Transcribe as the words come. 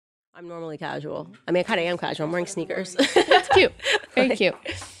I'm normally casual. I mean, I kind of am casual. I'm wearing sneakers. That's cute. Very cute.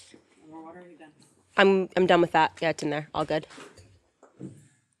 I'm done with that. Yeah, it's in there. All good.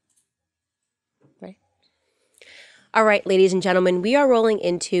 Right. All right, ladies and gentlemen, we are rolling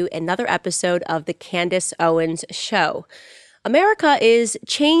into another episode of the Candace Owens Show. America is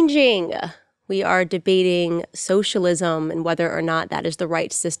changing. We are debating socialism and whether or not that is the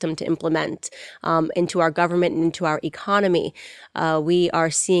right system to implement into our government and into our economy. We are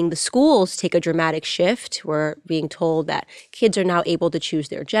seeing the schools take a dramatic shift. We're being told that kids are now able to choose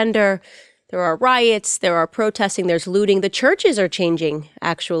their gender. There are riots, there are protesting, there's looting. The churches are changing,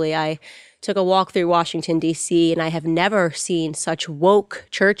 actually. I took a walk through Washington, D.C., and I have never seen such woke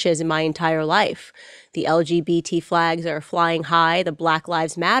churches in my entire life. The LGBT flags are flying high. The Black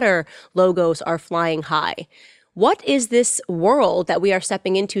Lives Matter logos are flying high. What is this world that we are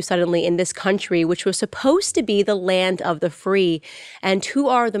stepping into suddenly in this country, which was supposed to be the land of the free? And who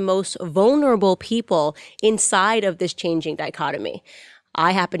are the most vulnerable people inside of this changing dichotomy?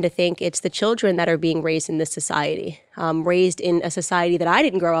 I happen to think it's the children that are being raised in this society, raised in a society that I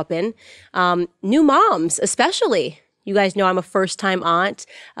didn't grow up in. New moms, especially. You guys know I'm a first-time aunt,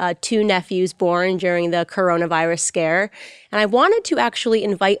 2 nephews born during the coronavirus scare. And I wanted to actually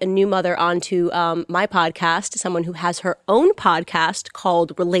invite a new mother onto my podcast, someone who has her own podcast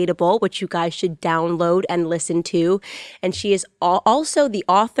called Relatable, which you guys should download and listen to. And she is also the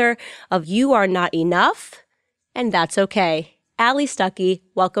author of You Are Not Enough, and That's Okay. Allie Stuckey,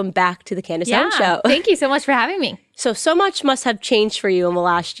 welcome back to the Candace Owens Show. Thank you so much for having me. So much must have changed for you in the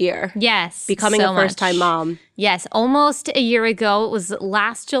last year. Yes. Becoming a first-time mom. Yes, almost a year ago. It was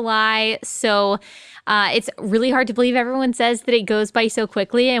last July. So it's really hard to believe. Everyone says that it goes by so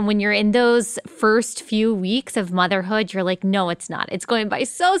quickly. And when you're in those first few weeks of motherhood, you're like, no, it's not. It's going by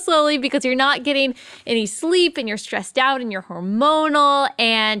so slowly because you're not getting any sleep and you're stressed out and you're hormonal.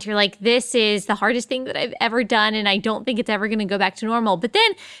 And you're like, this is the hardest thing that I've ever done. And I don't think it's ever going to go back to normal. But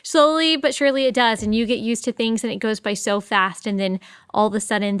then slowly but surely it does. And you get used to things and it goes by so fast. And then all of a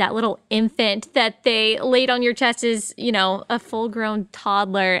sudden that little infant that they laid on your chest is, you know, a full-grown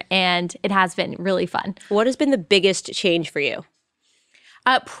toddler. And it has been really fun. What has been the biggest change for you?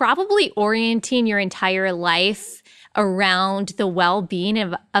 Probably orienting your entire life around the well-being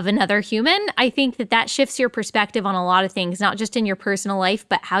of another human. I think that shifts your perspective on a lot of things, not just in your personal life,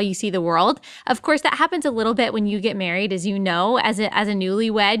 but how you see the world. Of course, that happens a little bit when you get married. As you know, as a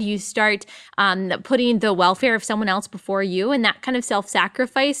newlywed, you start putting the welfare of someone else before you, and that kind of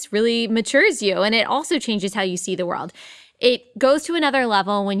self-sacrifice really matures you, and it also changes how you see the world. It goes to another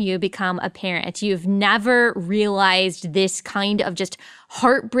level when you become a parent. You've never realized this kind of just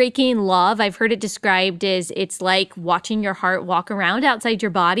heartbreaking love. I've heard it described as it's like watching your heart walk around outside your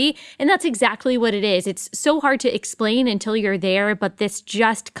body. And that's exactly what it is. It's so hard to explain until you're there, but this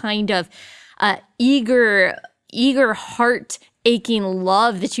just kind of eager heart aching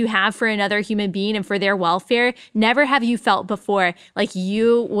love that you have for another human being and for their welfare. Never have you felt before like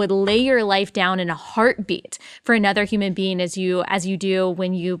you would lay your life down in a heartbeat for another human being as you do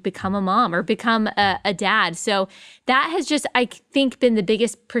when you become a mom or become a dad. So that has just, I think, been the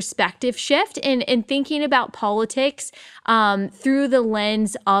biggest perspective shift in thinking about politics through the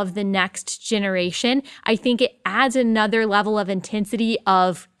lens of the next generation. I think it adds another level of intensity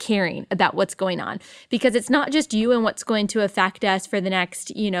of caring about what's going on, because it's not just you and what's going to affect us for the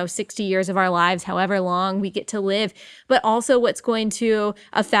next, 60 years of our lives, however long we get to live, but also what's going to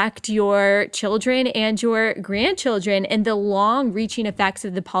affect your children and your grandchildren and the long-reaching effects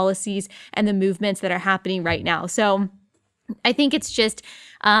of the policies and the movements that are happening right now. So I think it's just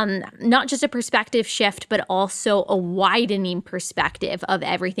not just a perspective shift, but also a widening perspective of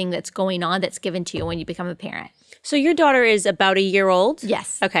everything that's going on that's given to you when you become a parent. So your daughter is about a year old?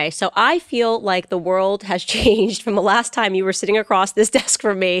 Yes. Okay, so I feel like the world has changed from the last time you were sitting across this desk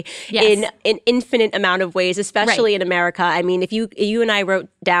from me in an infinite amount of ways, especially in America. I mean, if you and I wrote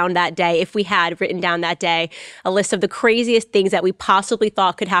down that day, if we had written down that day a list of the craziest things that we possibly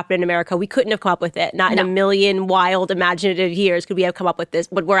thought could happen in America, we couldn't have come up with it. Not in a million wild imaginative years could we have come up with this,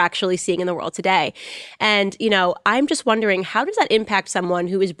 what we're actually seeing in the world today. And, I'm just wondering, how does that impact someone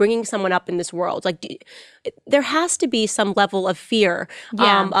who is bringing someone up in this world? Like, there has to be some level of fear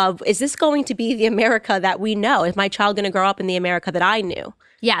of, is this going to be the America that we know? Is my child going to grow up in the America that I knew?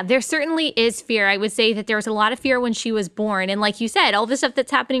 Yeah, there certainly is fear. I would say that there was a lot of fear when she was born. And like you said, all the stuff that's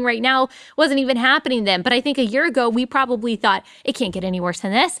happening right now wasn't even happening then. But I think a year ago, we probably thought, it can't get any worse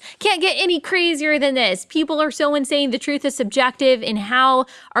than this. Can't get any crazier than this. People are so insane. The truth is subjective. And how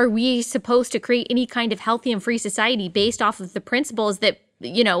are we supposed to create any kind of healthy and free society based off of the principles that,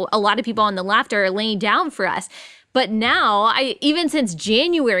 a lot of people on the left are laying down for us? But now, even since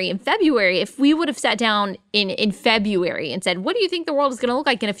January and February, if we would have sat down in February and said, what do you think the world is going to look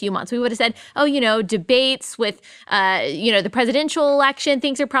like in a few months? We would have said, debates with, the presidential election,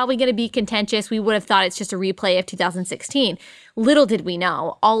 things are probably going to be contentious. We would have thought it's just a replay of 2016. Little did we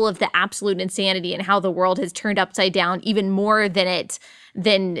know all of the absolute insanity and how the world has turned upside down even more than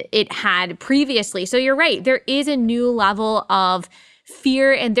it had previously. So you're right. There is a new level of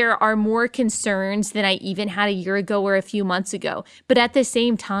fear, and there are more concerns than I even had a year ago or a few months ago. But at the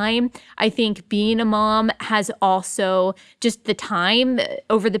same time, I think being a mom has also just the time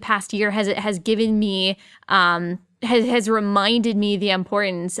over the past year has given me has reminded me the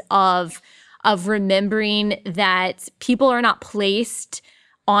importance of remembering that people are not placed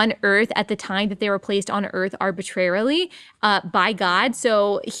on earth at the time that they were placed on earth arbitrarily by God.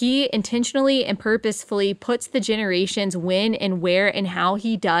 So he intentionally and purposefully puts the generations when and where and how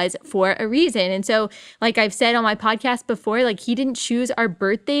he does for a reason. And so, like I've said on my podcast before, like he didn't choose our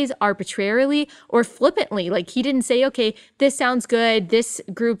birthdays arbitrarily or flippantly. Like he didn't say, okay, this sounds good. This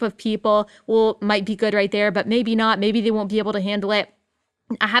group of people might be good right there, but maybe not. Maybe they won't be able to handle it.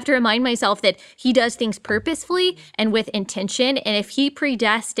 I have to remind myself that he does things purposefully and with intention. And if he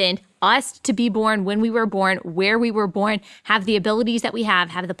predestined us to be born when we were born, where we were born, have the abilities that we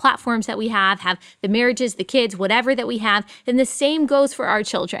have the platforms that we have the marriages, the kids, whatever that we have, then the same goes for our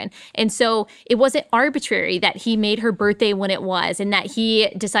children. And so it wasn't arbitrary that he made her birthday when it was and that he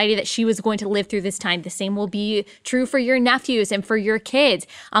decided that she was going to live through this time. The same will be true for your nephews and for your kids.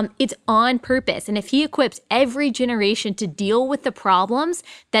 It's on purpose. And if he equips every generation to deal with the problems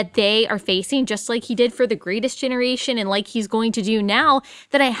that they are facing, just like he did for the greatest generation and like he's going to do now,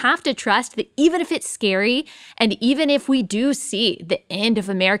 then I have to trust that even if it's scary and even if we do see the end of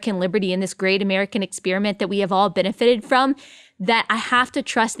American liberty in this great American experiment that we have all benefited from, that I have to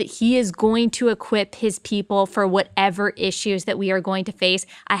trust that he is going to equip his people for whatever issues that we are going to face.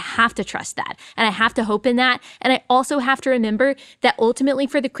 I have to trust that. And I have to hope in that. And I also have to remember that ultimately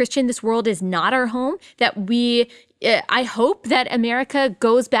for the Christian, this world is not our home, that I hope that America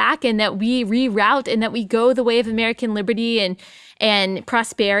goes back and that we reroute and that we go the way of American liberty and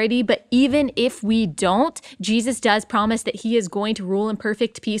prosperity. But even if we don't, Jesus does promise that he is going to rule in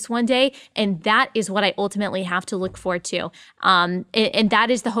perfect peace one day. And that is what I ultimately have to look forward to. And that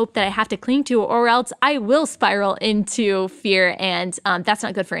is the hope that I have to cling to, or else I will spiral into fear. And that's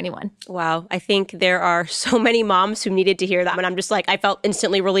not good for anyone. Wow. I think there are so many moms who needed to hear that. And I'm just like, I felt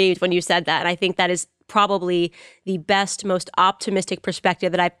instantly relieved when you said that. And I think that is probably the best, most optimistic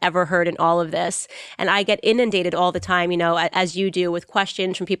perspective that I've ever heard in all of this. And I get inundated all the time, as you do, with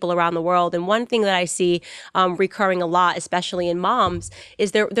questions from people around the world. And one thing that I see recurring a lot, especially in moms,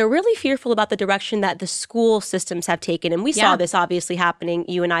 is they're really fearful about the direction that the school systems have taken. And we saw this obviously happening.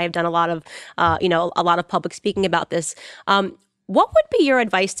 You and I have done a lot of public speaking about this. What would be your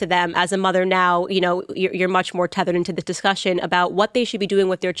advice to them as a mother now? You're much more tethered into the discussion about what they should be doing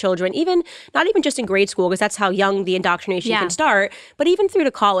with their children, not even just in grade school, because that's how young the indoctrination can start, but even through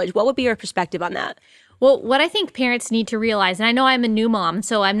to college. What would be your perspective on that? Well, what I think parents need to realize, and I know I'm a new mom,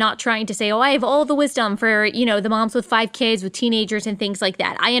 so I'm not trying to say, I have all the wisdom for, the moms with 5 kids, with teenagers and things like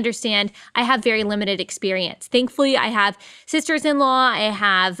that. I understand I have very limited experience. Thankfully, I have sisters-in-law. I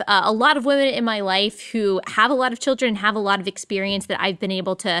have a lot of women in my life who have a lot of children, have a lot of experience that I've been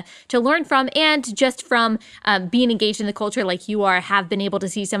able to learn from, and just from being engaged in the culture like you are, have been able to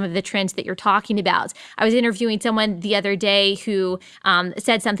see some of the trends that you're talking about. I was interviewing someone the other day who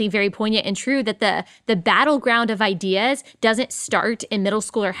said something very poignant and true, that the battleground of ideas doesn't start in middle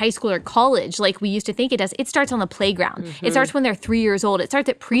school or high school or college like we used to think it does. It starts on the playground. Mm-hmm. It starts when they're 3 years old. It starts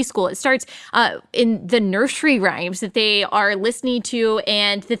at preschool. It starts in the nursery rhymes that they are listening to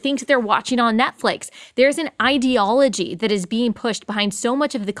and the things that they're watching on Netflix. There's an ideology that is being pushed behind so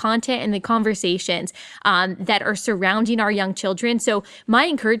much of the content and the conversations that are surrounding our young children. So my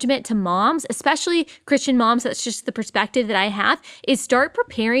encouragement to moms, especially Christian moms, that's just the perspective that I have, is start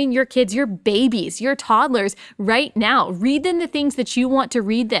preparing your kids, your babies, your toddlers right now. Read them the things that you want to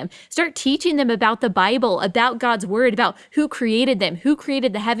read them. Start teaching them about the Bible, about God's word, about who created them, who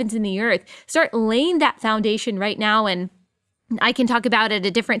created the heavens and the earth. Start laying that foundation right now, and I can talk about it at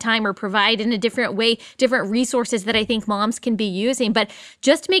a different time or provide in a different way, different resources that I think moms can be using. But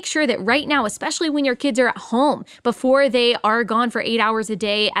just make sure that right now, especially when your kids are at home, before they are gone for 8 hours a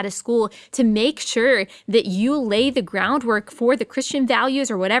day at a school, to make sure that you lay the groundwork for the Christian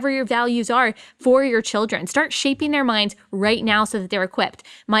values or whatever your values are for your children. Start shaping their minds right now so that they're equipped.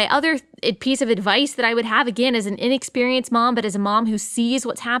 My other piece of advice that I would have, again, as an inexperienced mom, but as a mom who sees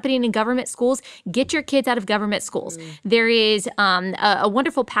what's happening in government schools, get your kids out of government schools. There is is a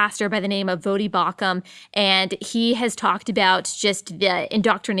wonderful pastor by the name of Vodi Bakum, and he has talked about just the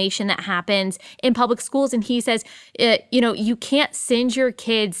indoctrination that happens in public schools. And he says, you can't send your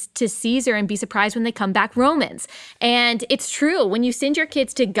kids to Caesar and be surprised when they come back Romans. And it's true. When you send your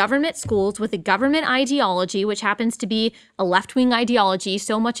kids to government schools with a government ideology, which happens to be a left-wing ideology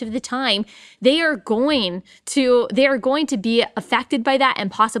so much of the time, they are going to be affected by that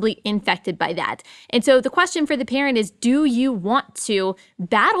and possibly infected by that. And so the question for the parent is, do you want to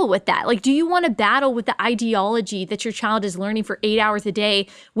battle with that? Like, do you want to battle with the ideology that your child is learning for 8 hours a day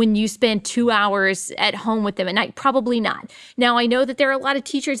when you spend 2 hours at home with them at night? Probably not. Now, I know that there are a lot of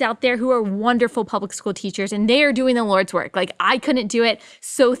teachers out there who are wonderful public school teachers, and they are doing the Lord's work. Like, I couldn't do it.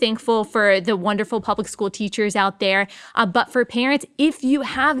 So thankful for the wonderful public school teachers out there. But for parents, if you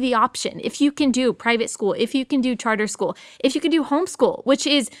have the option, if you can do private school, if you can do charter school, if you can do homeschool, which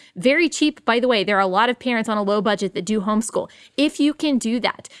is very cheap, by the way, there are a lot of parents on a low budget that do homeschool. If you can do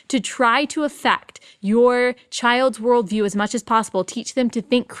that to try to affect your child's worldview as much as possible, teach them to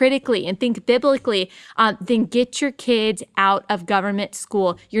think critically and think biblically, then get your kids out of government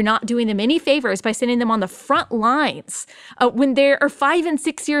school. You're not doing them any favors by sending them on the front lines when they are 5 and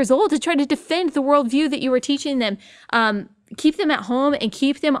 6 years old to try to defend the worldview that you were teaching them. Keep them at home and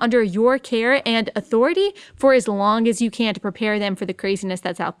keep them under your care and authority for as long as you can to prepare them for the craziness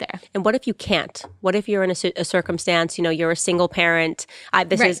that's out there. And what if you can't? What if you're in a circumstance, you're a single parent,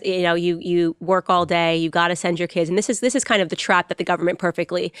 you work all day, you got to send your kids. And this is kind of the trap that the government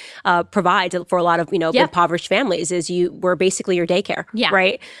perfectly provides for a lot of, impoverished families is we're basically your daycare,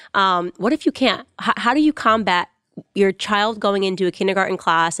 right? What if you can't? How do you combat your child going into a kindergarten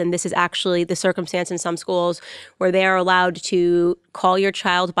class, and this is actually the circumstance in some schools where they are allowed to call your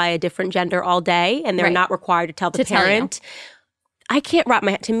child by a different gender all day, and they're not required to tell the parent. I can't wrap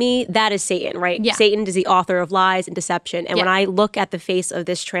my head. To me, that is Satan, right? Yeah. Satan is the author of lies and deception. And when I look at the face of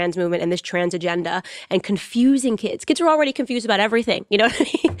this trans movement and this trans agenda and confusing kids are already confused about everything, you know what I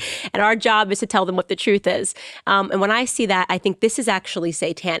mean? And our job is to tell them what the truth is. And when I see that, I think this is actually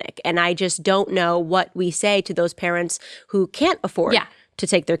satanic. And I just don't know what we say to those parents who can't afford to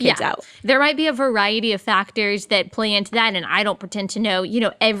take their kids out. There might be a variety of factors that play into that. And I don't pretend to know,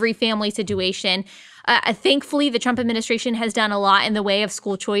 every family situation. Thankfully, the Trump administration has done a lot in the way of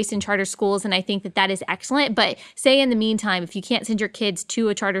school choice in charter schools, and I think that is excellent. But say in the meantime, if you can't send your kids to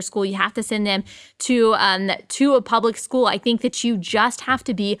a charter school, you have to send them to a public school. I think that you just have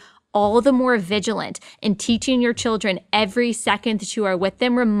to be all the more vigilant in teaching your children every second that you are with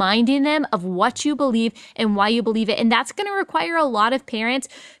them, reminding them of what you believe and why you believe it. And that's going to require a lot of parents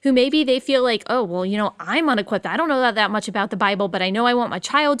who maybe they feel like, oh, well, I'm unequipped. I don't know that much about the Bible, but I know I want my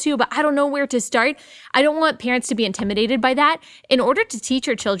child to, but I don't know where to start. I don't want parents to be intimidated by that. In order to teach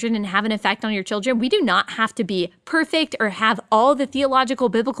your children and have an effect on your children, we do not have to be perfect or have all the theological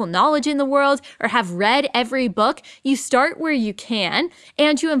biblical knowledge in the world or have read every book. You start where you can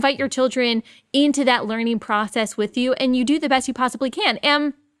and you invite your children into that learning process with you, and you do the best you possibly can.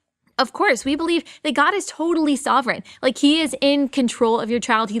 And of course, we believe that God is totally sovereign. Like, he is in control of your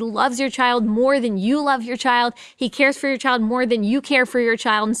child. He loves your child more than you love your child. He cares for your child more than you care for your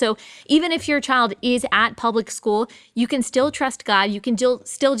child. And so even if your child is at public school, you can still trust God. You can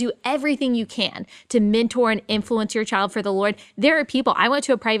still do everything you can to mentor and influence your child for the Lord. There are people, I went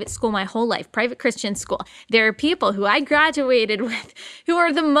to a private school my whole life, private Christian school. There are people who I graduated with who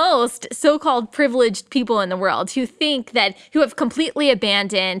are the most so-called privileged people in the world who have completely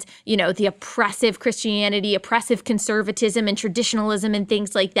abandoned the oppressive Christianity, oppressive conservatism and traditionalism and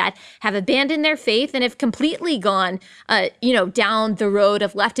things like that, have abandoned their faith and have completely gone, down the road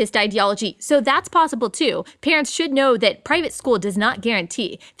of leftist ideology. So that's possible too. Parents should know that private school does not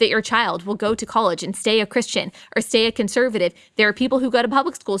guarantee that your child will go to college and stay a Christian or stay a conservative. There are people who go to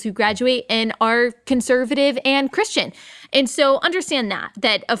public schools who graduate and are conservative and Christian. And so understand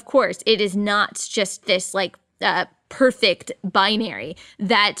that of course, it is not just this perfect binary,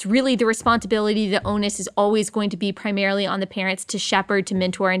 that really the responsibility, the onus is always going to be primarily on the parents to shepherd, to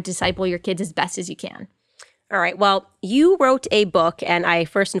mentor, and disciple your kids as best as you can. All right. Well, you wrote a book, and I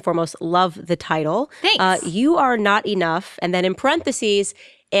first and foremost love the title. Thanks. You Are Not Enough, and then in parentheses,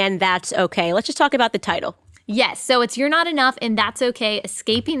 and That's Okay. Let's just talk about the title. Yes. So it's You're Not Enough, and That's Okay,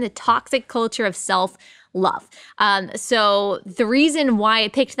 escaping the toxic culture of self love. So the reason why I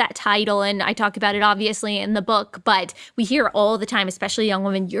picked that title, and I talk about it obviously in the book, but we hear all the time, especially young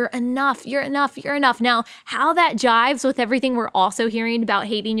women, you're enough, you're enough, you're enough. Now, how that jives with everything we're also hearing about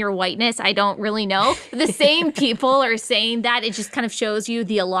hating your whiteness, I don't really know. The same people are saying that. It just kind of shows you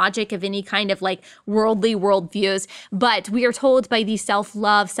the illogic of any kind of like worldly worldviews. But we are told by these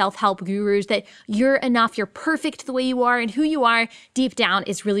self-love, self-help gurus that you're enough, you're perfect the way you are, and who you are deep down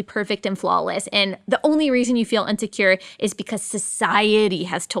is really perfect and flawless. And the only reason you feel insecure is because society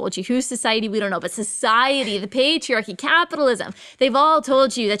has told you. Whose society? We don't know, but society, the patriarchy, capitalism, they've all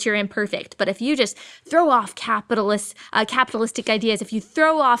told you that you're imperfect. But if you just throw off capitalistic ideas, if you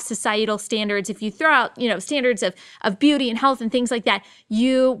throw off societal standards, if you throw out, standards of beauty and health and things like that,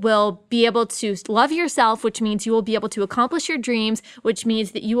 you will be able to love yourself, which means you will be able to accomplish your dreams, which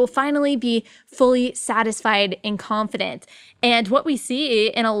means that you will finally be fully satisfied and confident. And what we see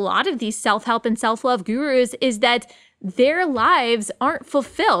in a lot of these self-help and self-love gurus is that their lives aren't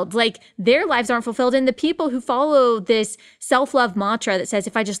fulfilled. Like, their lives aren't fulfilled. And the people who follow this self-love mantra that says,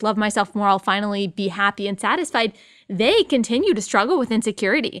 if I just love myself more, I'll finally be happy and satisfied, they continue to struggle with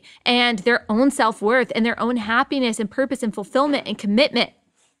insecurity and their own self-worth and their own happiness and purpose and fulfillment and commitment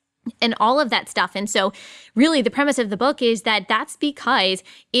and all of that stuff. And so really the premise of the book is that that's because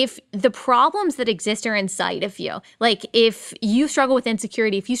if the problems that exist are inside of you, like if you struggle with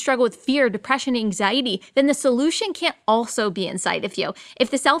insecurity, if you struggle with fear, depression, anxiety, then the solution can't also be inside of you. If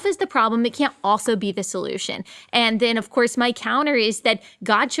the self is the problem, it can't also be the solution. And then of course my counter is that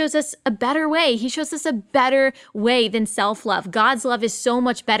God shows us a better way. He shows us a better way than self-love. God's love is so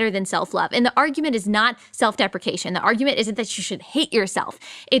much better than self-love. And the argument is not self-deprecation. The argument isn't that you should hate yourself.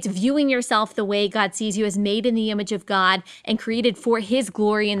 It's viewing yourself the way God sees you, as made in the image of God and created for his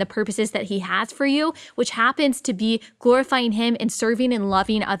glory and the purposes that he has for you, which happens to be glorifying him and serving and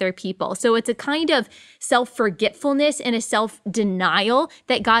loving other people. So it's a kind of self-forgetfulness and a self-denial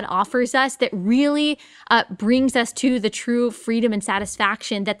that God offers us that really brings us to the true freedom and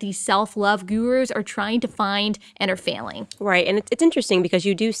satisfaction that these self-love gurus are trying to find and are failing. Right. And it's interesting because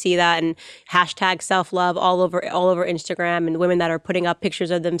you do see that in hashtag self-love all over Instagram, and women that are putting up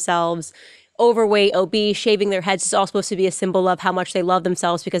pictures of themselves overweight, obese, shaving their heads is all supposed to be a symbol of how much they love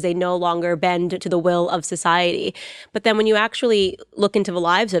themselves because they no longer bend to the will of society. But then when you actually look into the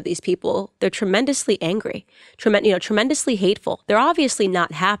lives of these people, they're tremendously angry, tremendously hateful. They're obviously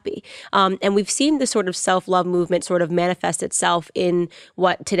not happy. And we've seen this sort of self-love movement sort of manifest itself in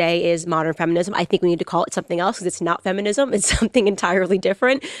what today is modern feminism. I think we need to call it something else because it's not feminism. It's something entirely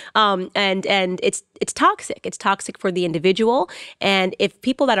different. And it's toxic. It's toxic for the individual. And if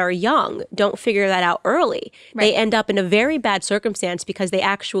people that are young don't figure that out early, right, they end up in a very bad circumstance because they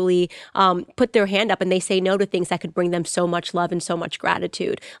actually put their hand up and they say no to things that could bring them so much love and so much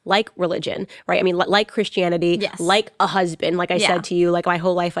gratitude, like religion, right? I mean, like Christianity, yes, like a husband. Like I said to you, like my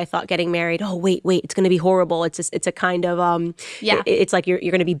whole life I thought getting married, oh, wait, it's going to be horrible. It's a kind of, it's like you're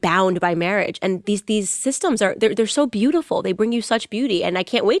going to be bound by marriage. And these systems they're so beautiful. They bring you such beauty. And I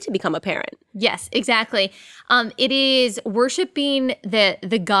can't wait to become a parent. Yes, exactly. It is worshiping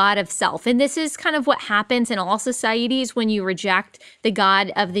the God of self. And this is kind of what happens in all societies when you reject the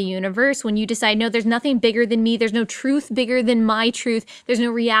God of the universe, when you decide, no, there's nothing bigger than me. There's no truth bigger than my truth. There's no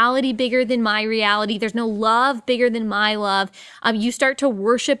reality bigger than my reality. There's no love bigger than my love. You start to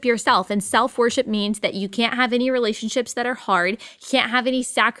worship yourself. And self-worship means that you can't have any relationships that are hard. You can't have any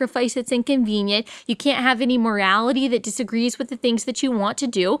sacrifice that's inconvenient. You can't have any morality that disagrees with the things that you want to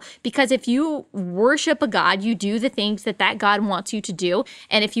do. Because if you worship a God, you do the things that God wants you to do.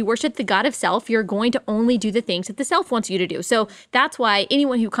 And if you worship the God of self, you're going to only do the things that the self wants you to do. So that's why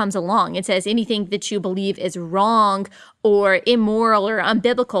anyone who comes along and says anything that you believe is wrong or immoral or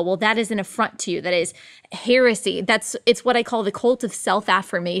unbiblical, well, that is an affront to you. That is heresy. It's what I call the cult of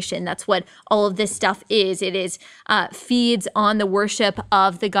self-affirmation. That's what all of this stuff is. It is feeds on the worship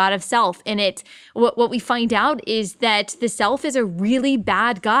of the God of self. And what we find out is that the self is a really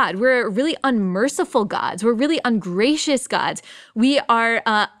bad God. We're really unmerciful gods. We're really ungracious gods. We are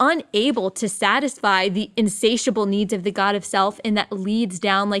unable to satisfy the insatiable needs of the God of self, and that leads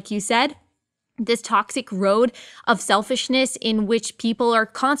down, like you said, this toxic road of selfishness in which people are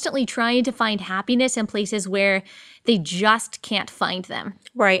constantly trying to find happiness in places where They just can't find them.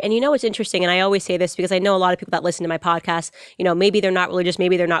 Right. And you know what's interesting, and I always say this because I know a lot of people that listen to my podcast, maybe they're not religious,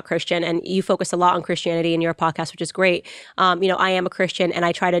 maybe they're not Christian, and you focus a lot on Christianity in your podcast, which is great. I am a Christian, and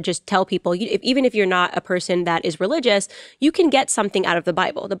I try to just tell people, even if you're not a person that is religious, you can get something out of the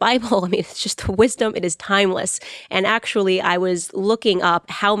Bible. The Bible, it's just the wisdom. It is timeless. And actually, I was looking up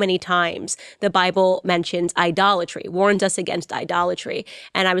how many times the Bible mentions idolatry, warns us against idolatry.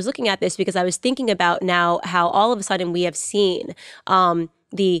 And I was looking at this because I was thinking about now how all of a sudden we have seen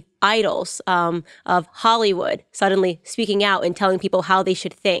the idols of Hollywood suddenly speaking out and telling people how they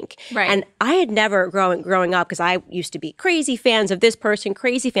should think. Right. And I had never growing up, because I used to be crazy fans of this person,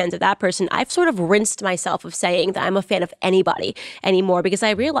 crazy fans of that person. I've sort of rinsed myself of saying that I'm a fan of anybody anymore, because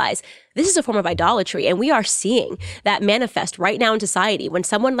I realize this is a form of idolatry, and we are seeing that manifest right now in society. When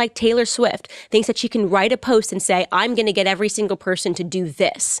someone like Taylor Swift thinks that she can write a post and say, I'm going to get every single person to do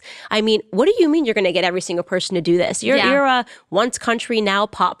this. What do you mean you're going to get every single person to do this? You're a once country, now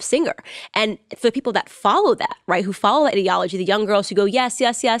pop singer. And for the people that follow that, right, who follow that ideology, the young girls who go, yes,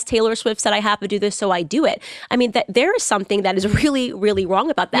 yes, yes, Taylor Swift said I have to do this, so I do it. That there is something that is really, really wrong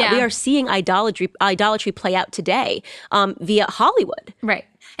about that. Yeah. We are seeing idolatry play out today via Hollywood. Right.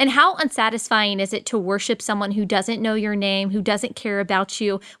 And how unsatisfying is it to worship someone who doesn't know your name, who doesn't care about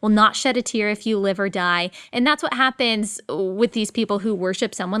you, will not shed a tear if you live or die? And that's what happens with these people who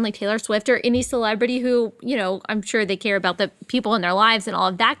worship someone like Taylor Swift or any celebrity who, I'm sure they care about the people in their lives and all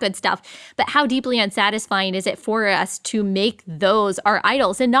of that good stuff. But how deeply unsatisfying is it for us to make those our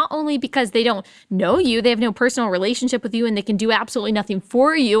idols? And not only because they don't know you, they have no personal relationship with you, and they can do absolutely nothing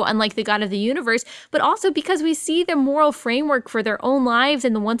for you, unlike the God of the universe, but also because we see their moral framework for their own lives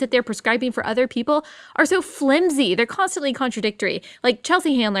and the ones that they're prescribing for other people are so flimsy. They're constantly contradictory. Like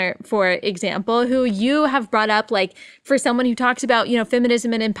Chelsea Handler, for example, who you have brought up, like for someone who talks about,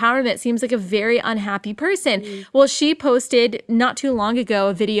 feminism and empowerment, seems like a very unhappy person. Mm-hmm. Well, she posted not too long ago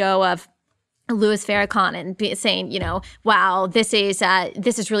a video of Louis Farrakhan and saying, wow, this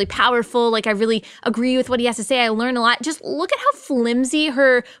is really powerful. Like, I really agree with what he has to say. I learned a lot. Just look at how flimsy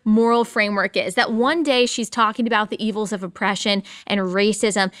her moral framework is. That one day she's talking about the evils of oppression and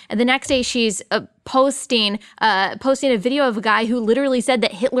racism, and the next day she's posting a video of a guy who literally said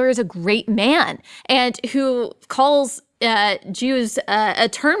that Hitler is a great man and who calls Jews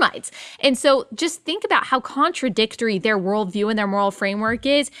termites. And so just think about how contradictory their worldview and their moral framework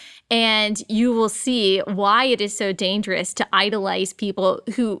is, and you will see why it is so dangerous to idolize people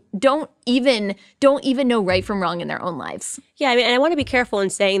who don't even know right from wrong in their own lives. Yeah, and I want to be careful in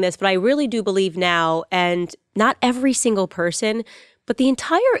saying this, but I really do believe now, and not every single person, but the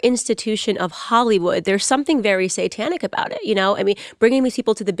entire institution of Hollywood, there's something very satanic about it, bringing these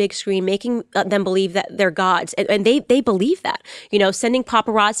people to the big screen, making them believe that they're gods. And they believe that, sending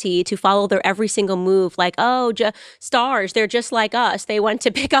paparazzi to follow their every single move, like, oh, stars, they're just like us. They went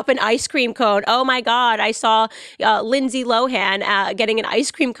to pick up an ice cream cone. Oh my God, I saw Lindsay Lohan getting an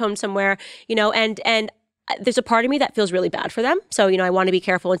ice cream cone somewhere, and there's a part of me that feels really bad for them. So, I want to be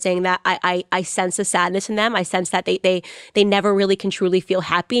careful in saying that. I sense a sadness in them. I sense that they never really can truly feel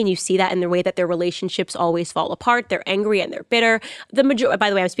happy. And you see that in the way that their relationships always fall apart. They're angry and they're bitter. By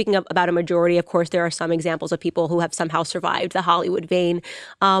the way, I'm speaking about a majority. Of course, there are some examples of people who have somehow survived the Hollywood vein.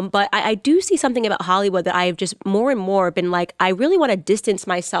 But I do see something about Hollywood that I've just more and more been like, I really want to distance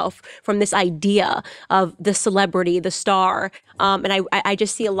myself from this idea of the celebrity, the star. And I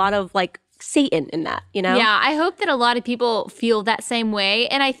just see a lot of like Satan in that, Yeah, I hope that a lot of people feel that same way.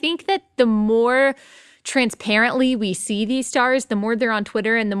 And I think that the more transparently we see these stars, the more they're on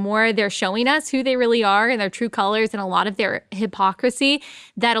Twitter and the more they're showing us who they really are and their true colors and a lot of their hypocrisy,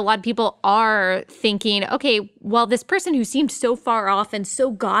 that a lot of people are thinking, okay, well, this person who seemed so far off and so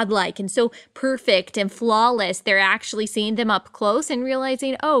godlike and so perfect and flawless, they're actually seeing them up close and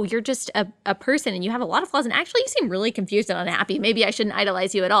realizing, oh, you're just a person and you have a lot of flaws and actually you seem really confused and unhappy. Maybe I shouldn't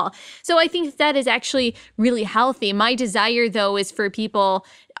idolize you at all. So I think that is actually really healthy. My desire, though, is for people,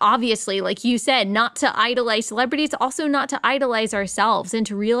 obviously, like you said, not to idolize celebrities, also not to idolize ourselves, and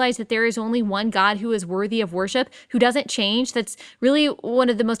to realize that there is only one God who is worthy of worship, who doesn't change. That's really one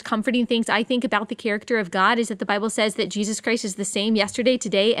of the most comforting things I think about the character of God, is that the Bible says that Jesus Christ is the same yesterday,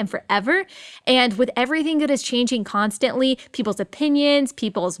 today, and forever. And with everything that is changing constantly, people's opinions,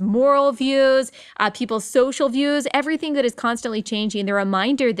 people's moral views, people's social views, everything that is constantly changing, the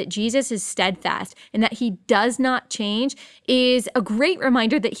reminder that Jesus is steadfast and that he does not change is a great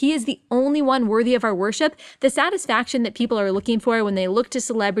reminder that he is the only one worthy of our worship. The satisfaction that people are looking for when they look to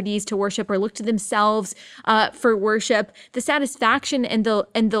celebrities to worship or look to themselves for worship, the satisfaction and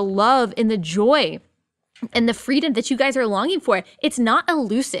the love and the joy and the freedom that you guys are longing for, it's not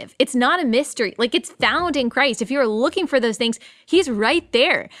elusive. It's not a mystery. Like, it's found in Christ. If you're looking for those things, he's right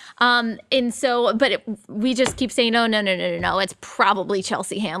there. We just keep saying, oh, no. It's probably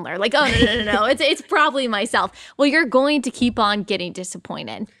Chelsea Handler. Like, oh, no. It's probably myself. Well, you're going to keep on getting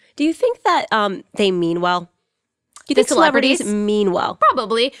disappointed. Do you think that they mean well? Do you think celebrities mean well?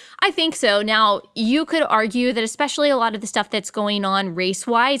 Probably. I think so. Now, you could argue that especially a lot of the stuff that's going on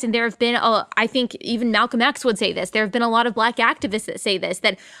race-wise, and there have been, I think even Malcolm X would say this, there have been a lot of Black activists that say this,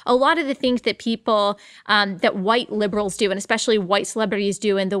 that a lot of the things that people, that white liberals do, and especially white celebrities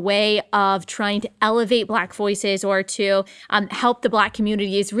do in the way of trying to elevate Black voices or to help the Black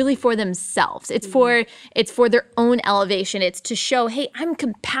community is really for themselves. It's for their own elevation. It's to show, hey, I'm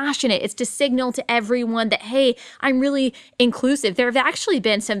compassionate. It's to signal to everyone that, hey, I'm really inclusive. There have actually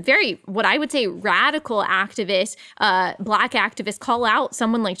been some very, what I would say, radical activists, Black activists, call out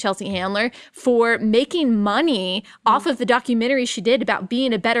someone like Chelsea Handler for making money off of the documentary she did about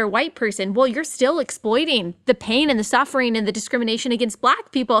being a better white person. Well, you're still exploiting the pain and the suffering and the discrimination against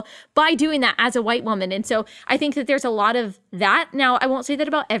Black people by doing that as a white woman. And so I think that there's a lot of that. Now, I won't say that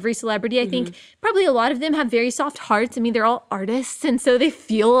about every celebrity. I think probably a lot of them have very soft hearts. I mean, they're all artists, and so they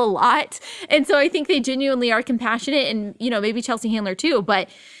feel a lot. And so I think they genuinely are compassionate. And, maybe Chelsea Handler too, but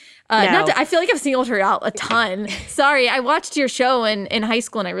I feel like I've singled her out a ton. Sorry, I watched your show in high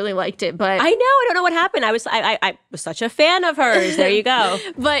school and I really liked it, but I know, I don't know what happened. I was such a fan of hers. There you go.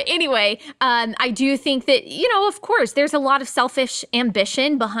 But anyway, I do think that, of course, there's a lot of selfish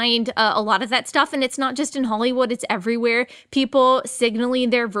ambition behind a lot of that stuff. And it's not just in Hollywood, it's everywhere. People signaling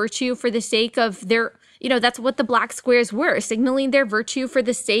their virtue for the sake of their, that's what the Black squares were, signaling their virtue for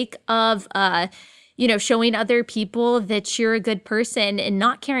the sake of, showing other people that you're a good person and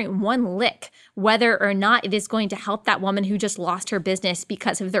not caring one lick whether or not it is going to help that woman who just lost her business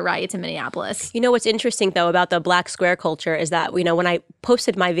because of the riots in Minneapolis. What's interesting, though, about the Black square culture is that, when I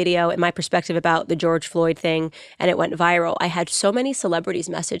posted my video and my perspective about the George Floyd thing and it went viral, I had so many celebrities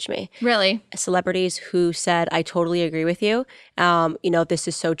message me. Really? Celebrities who said, I totally agree with you. This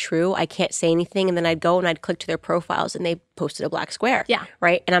is so true. I can't say anything. And then I'd go and I'd click to their profiles and they posted a Black square. Yeah.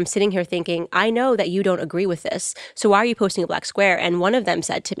 Right. And I'm sitting here thinking, I know that you don't agree with this. So why are you posting a Black square? And one of them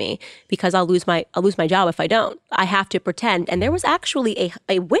said to me, because I'll lose my job if I don't. I have to pretend. And there was actually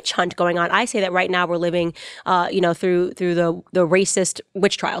a witch hunt going on. I say that right now we're living, through the racist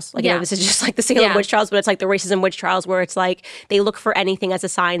witch trials. Like, this is just like the Salem witch trials, but it's like the racism witch trials where it's like they look for anything as a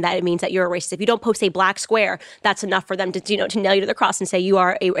sign that it means that you're a racist. If you don't post a Black square, that's enough for them to nail you to the cross and say you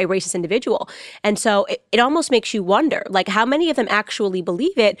are a racist individual. And so it almost makes you wonder, like, how many of them actually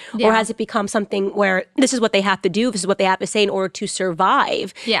believe it, or has it become something where this is what they have to do, this is what they have to say in order to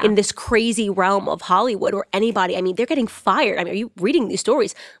survive in this crazy realm of Hollywood or anybody? I mean, they're getting fired. I mean, are you reading these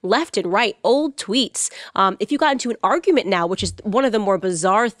stories left and right, old tweets? If you got into an argument now, which is one of the more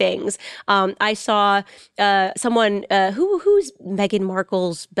bizarre things, I saw someone who's Meghan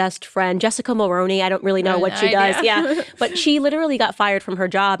Markle's best friend, Jessica Mulroney. I don't really know what she does. Yeah, but she literally got fired from her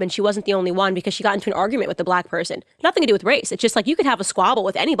job, and she wasn't the only one because she got into an argument with a Black person. Nothing to do with race. It's just like you could have a squabble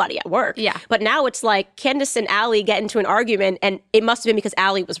with anybody at work. Yeah. But now it's like Candace and Allie get into an argument, and it must have been because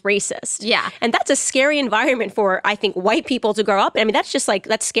Allie was racist. Yeah. And that's a scary environment for, I think, white people to grow up in. I mean, that's just like,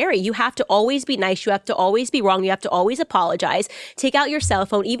 that's scary. You have to always be nice. You have to always be wrong. You have to always apologize. Take out your cell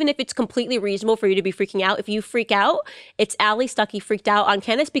phone, even if it's completely reasonable for you to be freaking out. If you freak out, it's Allie Stuckey freaked out on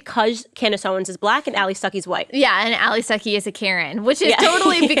Candace because Candace Owens is Black and Allie Stuckey's white. Yeah, and Allie Stuckey is a Karen, which has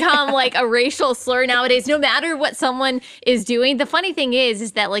totally become like a racial slur nowadays, no matter what someone is doing. The funny thing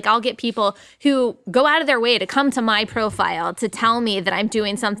is that like I'll get people who go out of their way to come to my profile to tell me that I'm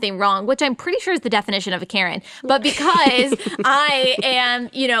doing something wrong, which I'm pretty sure is the definition of a Karen. But because I am,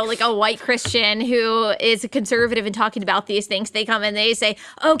 like a white Christian who is a conservative and talking about these things, they come and they say,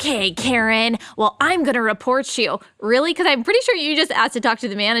 okay, Karen, well, I'm going to report you. Really? Because I'm pretty sure you just asked to talk to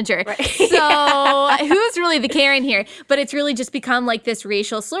the manager. Right. So who's really the Karen here? But it's really just become like this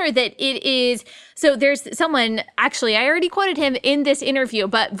racial slur that it is. So there's someone, actually, I already quoted him in this interview,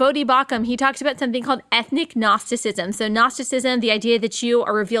 but Vodi Bakum, he talks about something called ethnic Gnosticism. So Gnosticism, the idea that you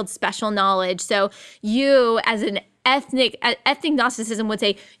are revealed special knowledge. So you as an ethnic Gnosticism would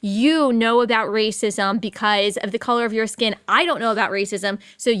say, you know about racism because of the color of your skin. I don't know about racism.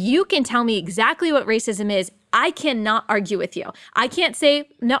 So you can tell me exactly what racism is. I cannot argue with you. I can't say,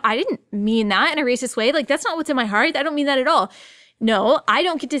 no, I didn't mean that in a racist way. Like, that's not what's in my heart. I don't mean that at all. No, I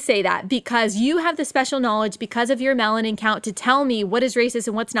don't get to say that because you have the special knowledge because of your melanin count to tell me what is racist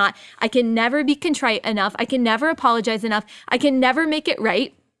and what's not. I can never be contrite enough. I can never apologize enough. I can never make it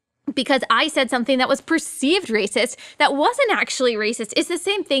right. because I said something that was perceived racist that wasn't actually racist. It's the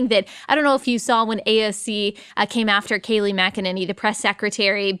same thing that, I don't know if you saw when AOC came after Kayleigh McEnany, the press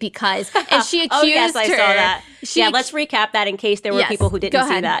secretary, because, and she accused oh, yes, I her. saw that. Let's recap that in case there were people who didn't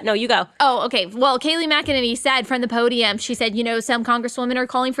see that. No, you go. Oh, okay. Well, Kayleigh McEnany said from the podium, she said, some congresswomen are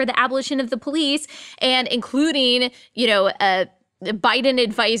calling for the abolition of the police, and including, Biden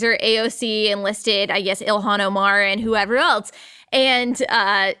advisor AOC enlisted, I guess, Ilhan Omar and whoever else. And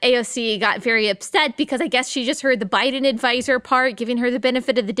AOC got very upset because I guess she just heard the Biden advisor part, giving her the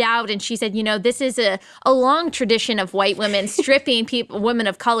benefit of the doubt. And she said, this is a long tradition of white women stripping women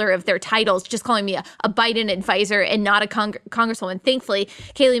of color of their titles, just calling me a Biden advisor and not a congresswoman. Thankfully,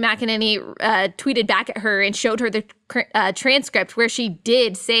 Kayleigh McEnany tweeted back at her and showed her the transcript where she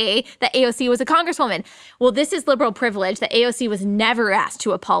did say that AOC was a congresswoman. Well, this is liberal privilege, that AOC was never asked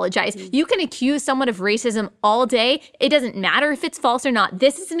to apologize. You can accuse someone of racism all day. It doesn't matter if it's false or not.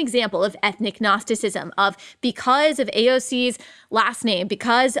 This is an example of ethnic Gnosticism, of because of AOC's last name,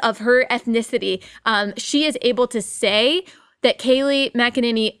 because of her ethnicity, she is able to say that Kayleigh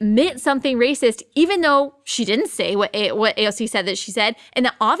McEnany meant something racist, even though she didn't say what AOC said that she said, and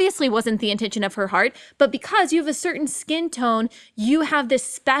that obviously wasn't the intention of her heart. But because you have a certain skin tone, you have this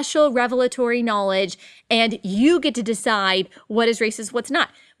special revelatory knowledge, and you get to decide what is racist, what's not.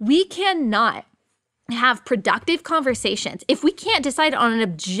 We cannot have productive conversations if we can't decide on an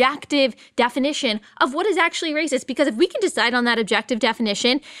objective definition of what is actually racist. Because if we can decide on that objective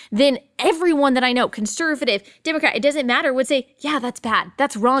definition, then everyone that I know, conservative, Democrat, it doesn't matter, would say, yeah, that's bad.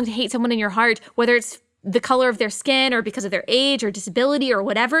 That's wrong to hate someone in your heart, whether it's the color of their skin or because of their age or disability or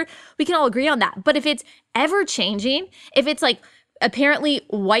whatever. We can all agree on that. But if it's ever changing, if it's like apparently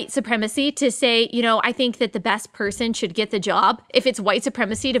white supremacy to say, I think that the best person should get the job. If it's white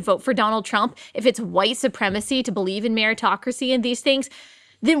supremacy to vote for Donald Trump, if it's white supremacy to believe in meritocracy and these things,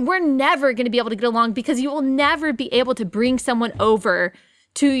 then we're never going to be able to get along, because you will never be able to bring someone over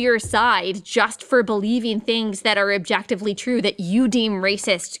to your side just for believing things that are objectively true that you deem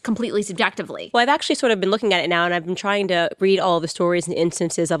racist completely subjectively. Well, I've actually sort of been looking at it now, and I've been trying to read all the stories and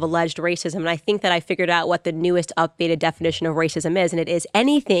instances of alleged racism, and I think that I figured out what the newest updated definition of racism is, and it is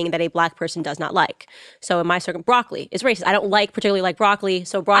anything that a black person does not like. So in my circle, broccoli is racist. I don't particularly like broccoli,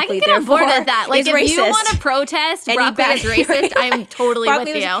 so broccoli, I can get on board with that. Like, is if racist. you want to protest broccoli is racist, I'm totally with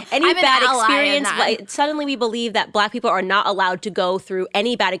you. Any I'm bad an ally experience, in that. suddenly we believe that black people are not allowed to go through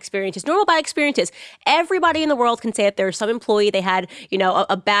any bad experiences, normal bad experiences. Everybody in the world can say that there's some employee they had,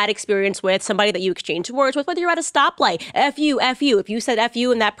 a bad experience with, somebody that you exchanged words with, whether you're at a stoplight. F you, F you. If you said F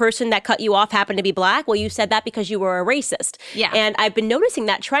you and that person that cut you off happened to be black, well, you said that because you were a racist. Yeah. And I've been noticing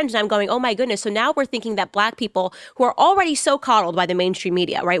that trend, and I'm going, oh my goodness. So now we're thinking that black people who are already so coddled by the mainstream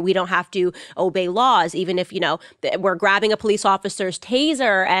media, right? We don't have to obey laws, even if, we're grabbing a police officer's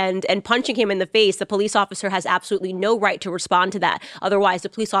taser and punching him in the face. The police officer has absolutely no right to respond to that. Otherwise, the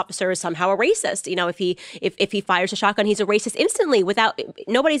police officer is somehow a racist. If he fires a shotgun, he's a racist instantly without,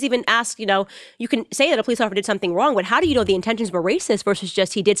 nobody's even asked, you can say that a police officer did something wrong, but how do you know the intentions were racist versus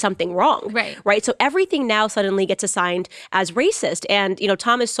just he did something wrong? Right. So everything now suddenly gets assigned as racist. And,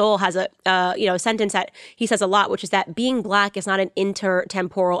 Thomas Sowell has a sentence that he says a lot, which is that being black is not an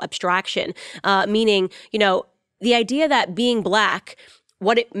intertemporal abstraction, meaning, the idea that being black,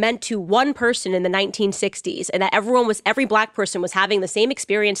 what it meant to one person in the 1960s, and that every black person was having the same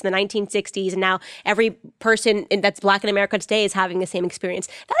experience in the 1960s, and now every person that's black in America today is having the same experience.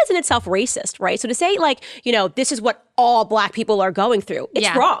 That is in itself racist, right? So to say this is what all black people are going through,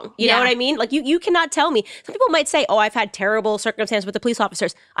 it's wrong. You know what I mean? Like you cannot tell me. Some people might say, oh, I've had terrible circumstances with the police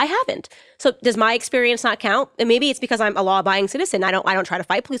officers. I haven't. So does my experience not count? And maybe it's because I'm a law-abiding citizen. I don't try to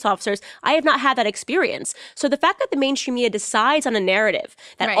fight police officers. I have not had that experience. So the fact that the mainstream media decides on a narrative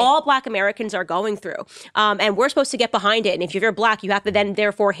that all black Americans are going through, and we're supposed to get behind it, and if you're black, you have to then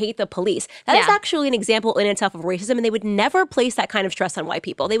therefore hate the police. That is actually an example in itself of racism, and they would never place that kind of stress on white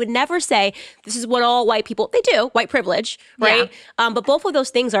people. They would never say, this is what all white people, they do, white privilege, right? But both of those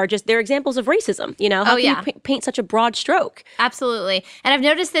things are just, they're examples of racism. How can you paint such a broad stroke? Absolutely. And I've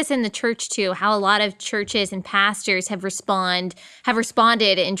noticed this in the church too, how a lot of churches and pastors have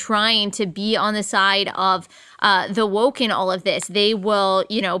responded in trying to be on the side of the woke in all of this. They will,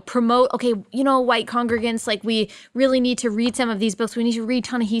 promote, white congregants, like we really need to read some of these books. We need to read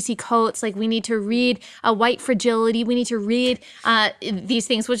Ta-Nehisi Coates. Like we need to read White Fragility. We need to read these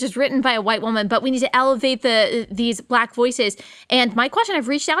things, which is written by a white woman, but we need to elevate these black voices. And my question, I've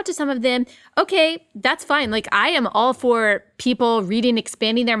reached out to some of them. Okay, that's fine. Like I am all for people reading,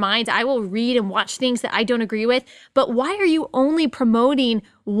 expanding their minds. I will read and watch things that I don't agree with. But why are you only promoting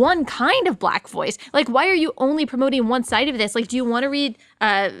one kind of Black voice? Like, why are you only promoting one side of this? Like, do you want to read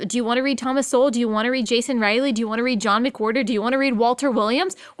Thomas Sowell? Do you want to read Jason Riley? Do you want to read John McWhorter? Do you want to read Walter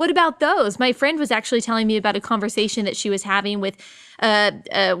Williams? What about those? My friend was actually telling me about a conversation that she was having with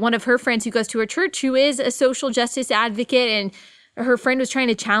one of her friends who goes to her church, who is a social justice advocate, and her friend was trying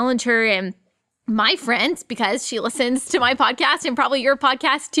to challenge her, and my friend, because she listens to my podcast and probably your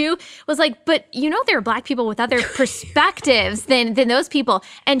podcast too, was like, but there are Black people with other perspectives than those people.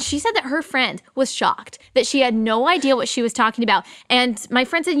 And she said that her friend was shocked, that she had no idea what she was talking about. And my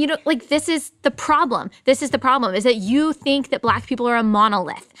friend said, this is the problem. This is the problem, is that you think that Black people are a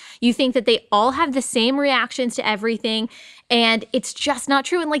monolith. You think that they all have the same reactions to everything. And it's just not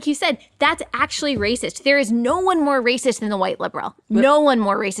true. And like you said, that's actually racist. There is no one more racist than the white liberal. No one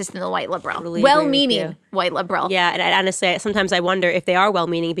more racist than the white liberal. Totally well-meaning white liberal. Yeah, and honestly, sometimes I wonder if they are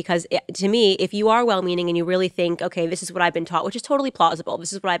well-meaning, because to me, if you are well-meaning and you really think, okay, this is what I've been taught, which is totally plausible.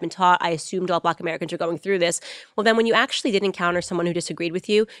 This is what I've been taught. I assumed all Black Americans are going through this. Well, then when you actually did encounter someone who disagreed with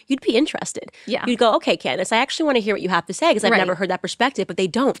you, you'd be interested. Yeah. You'd go, okay, Candace, I actually want to hear what you have to say, because I've never heard that perspective. But they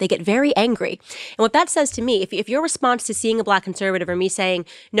don't. They get very angry. And what that says to me, if your response to seeing a Black conservative or me saying,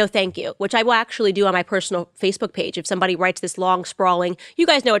 no, thank you, which I will actually do on my personal Facebook page. If somebody writes this long, sprawling, you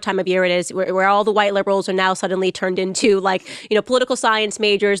guys know what time of year it is, where all the white liberals are now suddenly turned into political science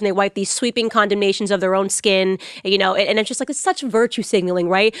majors, and they wipe these sweeping condemnations of their own skin, and it's just like, it's such virtue signaling,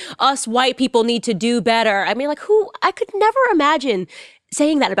 right? Us white people need to do better. I mean, I could never imagine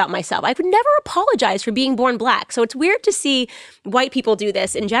saying that about myself. I could never apologize for being born Black. So it's weird to see white people do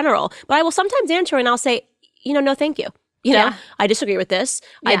this in general, but I will sometimes answer and I'll say, no, thank you. I disagree with this.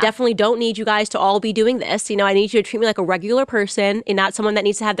 Yeah. I definitely don't need you guys to all be doing this. I need you to treat me like a regular person and not someone that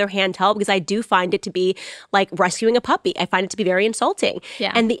needs to have their hand held, because I do find it to be like rescuing a puppy. I find it to be very insulting.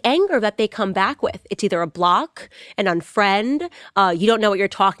 Yeah. And the anger that they come back with, it's either a block, an unfriend, you don't know what you're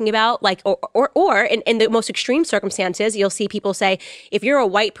talking about, or in the most extreme circumstances, you'll see people say, if you're a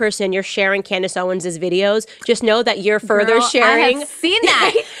white person, you're sharing Candace Owens' videos, just know that you're further sharing. I have seen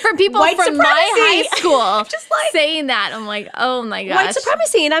that from people White from supremacy. my high school Just saying that. I'm like, oh my gosh. White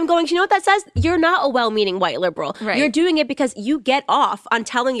supremacy. And I'm going, you know what that says? You're not a well-meaning white liberal. Right. You're doing it because you get off on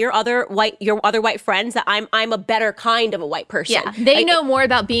telling your other white friends that I'm a better kind of a white person. Yeah, they know more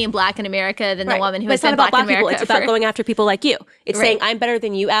about being Black in America than the woman who has been Black in America. People. It's about going after people like you. It's saying, I'm better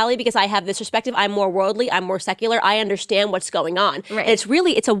than you, Allie, because I have this perspective. I'm more worldly. I'm more secular. I understand what's going on. Right. And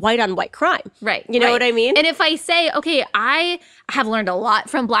it's a white-on-white crime. Right. You know what I mean? And if I say, okay, I have learned a lot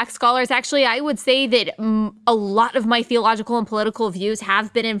from Black scholars. Actually, I would say that a lot of my theological and political views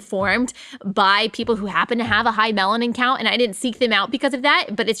have been informed by people who happen to have a high melanin count, and I didn't seek them out because of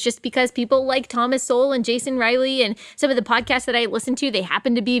that, but it's just because people like Thomas Sowell and Jason Riley and some of the podcasts that I listen to, they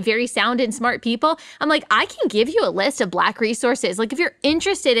happen to be very sound and smart people. I'm like, I can give you a list of Black resources. Like, if you're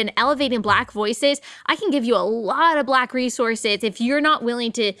interested in elevating Black voices, I can give you a lot of Black resources. If you're not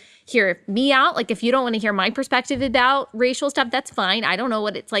willing to hear me out, like if you don't want to hear my perspective about racial stuff, that's fine. I don't know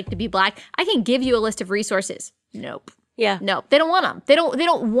what it's like to be Black. I can give you a list of resources. Nope. Yeah. No, they don't want them. They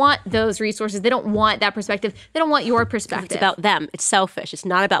don't want those resources. They don't want that perspective. They don't want your perspective. It's about them. It's selfish. It's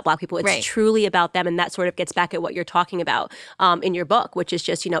not about Black people. It's truly about them. And that sort of gets back at what you're talking about in your book, which is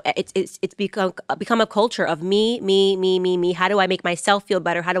just, it's become a culture of me. How do I make myself feel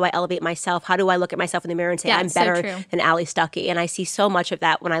better? How do I elevate myself? How do I look at myself in the mirror and say, I'm better than Allie Stuckey? And I see so much of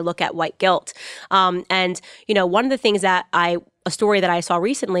that when I look at white guilt. And one of the things that a story that I saw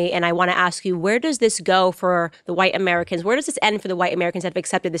recently, and I want to ask you, where does this go for the white Americans? Where does this end for the white Americans that have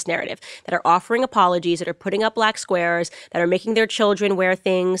accepted this narrative, that are offering apologies, that are putting up Black squares, that are making their children wear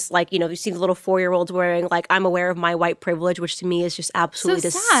things like, you see the little 4-year-olds wearing, like, I'm aware of my white privilege, which to me is just absolutely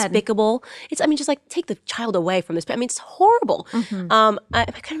despicable. Just like, take the child away from this. It's horrible. Mm-hmm. I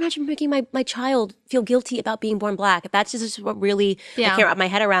can't imagine making my child feel guilty about being born Black. That's just what really I can't wrap my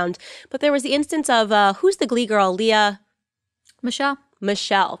head around. But there was the instance of, who's the Glee girl,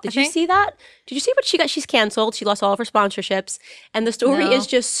 Michelle. Did you see that? Did you see what she got? She's canceled. She lost all of her sponsorships. And the story is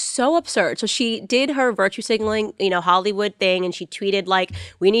just so absurd. So she did her virtue signaling, Hollywood thing. And she tweeted like,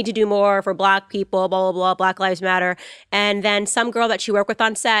 we need to do more for Black people, blah, blah, blah, Black Lives Matter. And then some girl that she worked with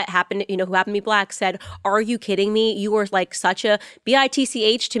on set who happened to be Black said, are you kidding me? You were like such a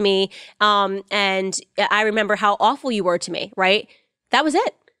bitch to me. And I remember how awful you were to me, right? That was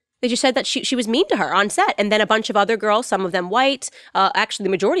it. They just said that she was mean to her on set. And then a bunch of other girls, some of them white, actually the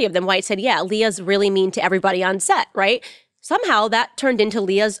majority of them white, said, yeah, Leah's really mean to everybody on set, right? somehow that turned into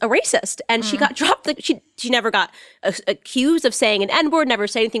Leah's a racist, and she got dropped. She never got accused of saying an N-word, never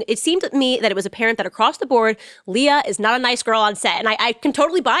said anything. It seemed to me that it was apparent that across the board, Leah is not a nice girl on set, and I can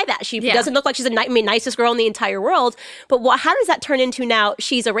totally buy that. She doesn't look like she's the nicest girl in the entire world. But how does that turn into now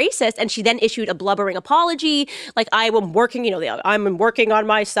she's a racist, and she then issued a blubbering apology, like, I'm working on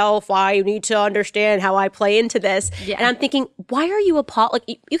myself. I need to understand how I play into this. Yeah. And I'm thinking, why are you you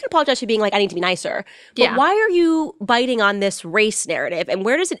can apologize for being like, I need to be nicer, but why are you biting on this race narrative? And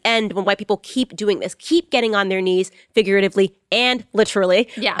where does it end when white people keep doing this, keep getting on their knees, figuratively and literally,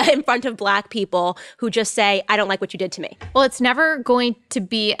 in front of Black people who just say, I don't like what you did to me? Well, it's never going to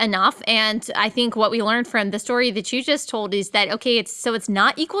be enough. And I think what we learned from the story that you just told is that, okay, it's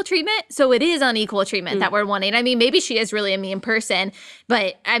not equal treatment. So it is unequal treatment that we're wanting. I mean, maybe she is really a mean person,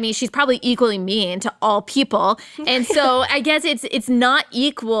 but I mean, she's probably equally mean to all people. And so I guess it's not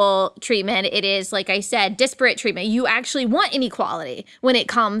equal treatment. It is, like I said, disparate treatment. You actually want inequality when it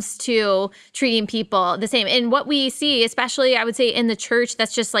comes to treating people the same. And what we see, especially I would say in the church,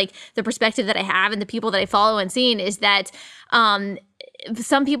 that's just like the perspective that I have and the people that I follow and seeing, is that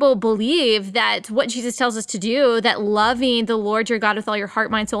some people believe that what Jesus tells us to do, that loving the Lord your God with all your heart,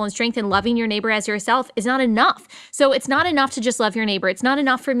 mind, soul, and strength, and loving your neighbor as yourself, is not enough. So it's not enough to just love your neighbor. It's not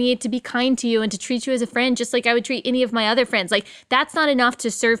enough for me to be kind to you and to treat you as a friend, just like I would treat any of my other friends. Like, that's not enough to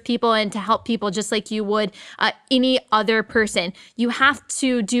serve people and to help people just like you would any other person. You have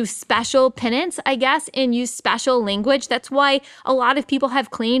to do special penance, I guess, and use special language. That's why a lot of people have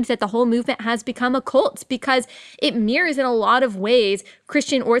claimed that the whole movement has become a cult, because it mirrors in a lot of ways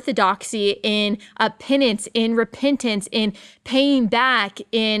Christian orthodoxy in penance, in repentance, in paying back,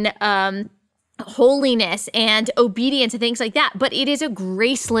 in holiness and obedience and things like that. But it is a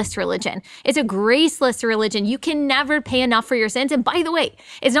graceless religion. It's a graceless religion. You can never pay enough for your sins. And by the way,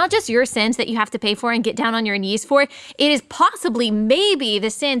 it's not just your sins that you have to pay for and get down on your knees for. It is possibly maybe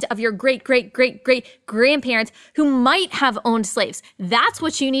the sins of your great, great, great, great grandparents who might have owned slaves. That's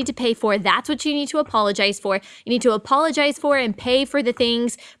what you need to pay for. That's what you need to apologize for. You need to apologize for and pay for the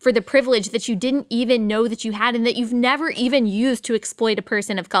things, for the privilege that you didn't even know that you had and that you've never even used to exploit a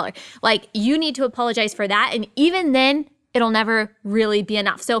person of color. Like, you need to apologize for that. And even then, it'll never really be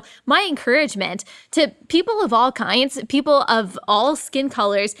enough. So my encouragement to people of all kinds, people of all skin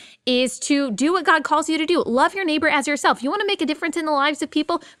colors, is to do what God calls you to do. Love your neighbor as yourself. You want to make a difference in the lives of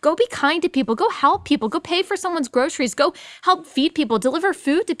people? Go be kind to people. Go help people. Go pay for someone's groceries. Go help feed people. Deliver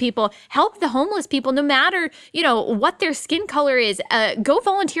food to people. Help the homeless people, no matter, what their skin color is. Go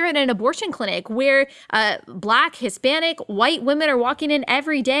volunteer at an abortion clinic where Black, Hispanic, white women are walking in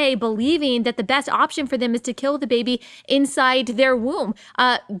every day believing that the best option for them is to kill the baby inside their womb.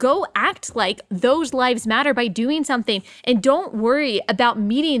 Go act like those lives matter by doing something, and don't worry about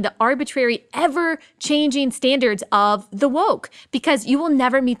meeting the arbitrary, ever-changing standards of the woke, because you will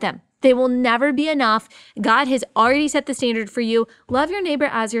never meet them. They will never be enough. God has already set the standard for you. Love your neighbor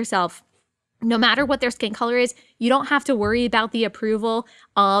as yourself. No matter what their skin color is, you don't have to worry about the approval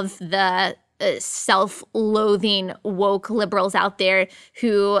of the self-loathing woke liberals out there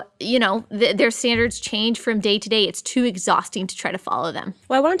who, their standards change from day to day. It's too exhausting to try to follow them.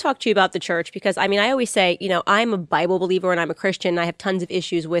 Well, I want to talk to you about the church because, I always say, I'm a Bible believer and I'm a Christian. I have tons of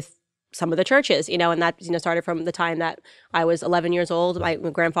issues with some of the churches, and that, started from the time that I was 11 years old. My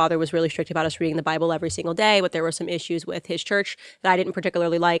grandfather was really strict about us reading the Bible every single day, but there were some issues with his church that I didn't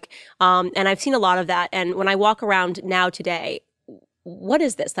particularly like. And I've seen a lot of that. And when I walk around now today, what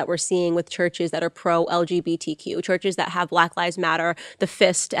is this that we're seeing with churches that are pro-LGBTQ, churches that have Black Lives Matter, the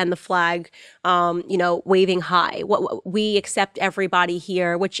fist and the flag, waving high? We accept everybody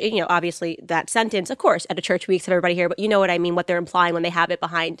here, which, obviously that sentence, of course, at a church we accept everybody here, but you know what I mean, what they're implying when they have it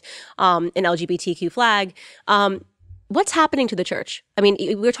behind an LGBTQ flag. What's happening to the church?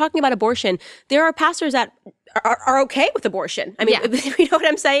 We're talking about abortion. There are pastors that are okay with abortion. You know what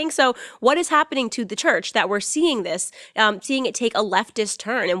I'm saying? So what is happening to the church that we're seeing this, seeing it take a leftist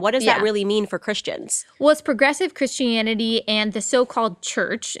turn? And what does that really mean for Christians? Well, it's progressive Christianity and the so-called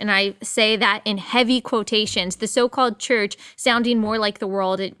church, and I say that in heavy quotations, the so-called church sounding more like the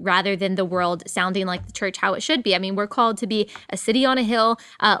world rather than the world sounding like the church, how it should be. We're called to be a city on a hill,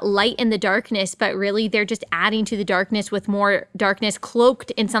 light in the darkness, but really they're just adding to the darkness with more darkness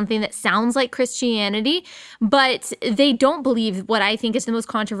cloaked in something that sounds like Christianity. But they don't believe what I think is the most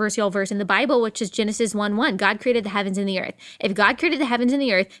controversial verse in the Bible, which is Genesis 1:1. God created the heavens and the earth. If God created the heavens and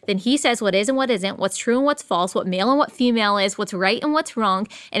the earth, then he says what is and what isn't, what's true and what's false, what male and what female is, what's right and what's wrong.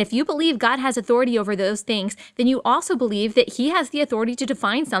 And if you believe God has authority over those things, then you also believe that he has the authority to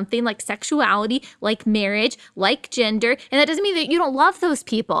define something like sexuality, like marriage, like gender. And that doesn't mean that you don't love those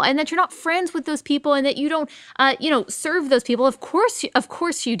people and that you're not friends with those people and that you don't, serve those people. Of course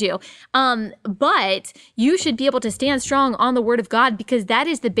you do. But you should be able to stand strong on the word of God because that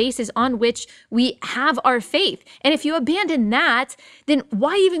is the basis on which we have our faith. And if you abandon that, then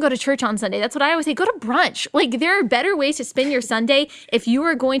why even go to church on Sunday? That's what I always say. Go to brunch. Like, there are better ways to spend your Sunday if you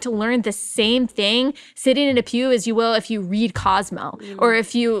are going to learn the same thing sitting in a pew as you will if you read Cosmo or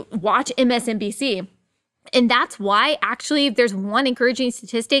if you watch MSNBC. And that's why, actually, there's one encouraging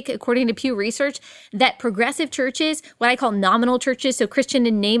statistic, according to Pew Research, that progressive churches, what I call nominal churches, so Christian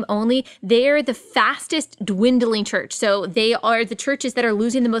in name only, they're the fastest dwindling church. So they are the churches that are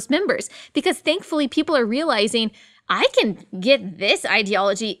losing the most members because thankfully people are realizing I can get this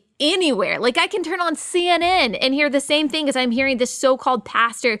ideology anywhere. Like, I can turn on CNN and hear the same thing as I'm hearing this so-called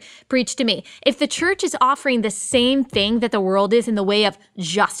pastor preach to me. If the church is offering the same thing that the world is in the way of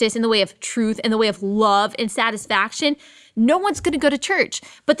justice, in the way of truth, in the way of love and satisfaction, no one's going to go to church.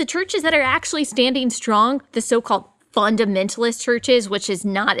 But the churches that are actually standing strong, the so-called fundamentalist churches, which is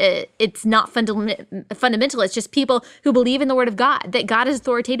it's not fundamental. It's just people who believe in the word of God, that God is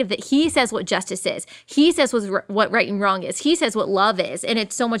authoritative, that he says what justice is. He says what right and wrong is. He says what love is. And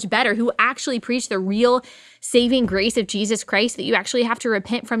it's so much better, who actually preach the real saving grace of Jesus Christ, that you actually have to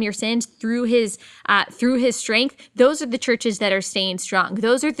repent from your sins through his strength. Those are the churches that are staying strong.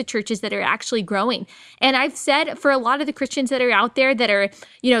 Those are the churches that are actually growing. And I've said for a lot of the Christians that are out there that are,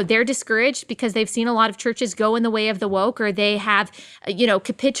 they're discouraged because they've seen a lot of churches go in the way of the woke, or they have,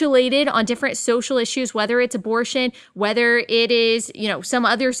 capitulated on different social issues, whether it's abortion, whether it is, some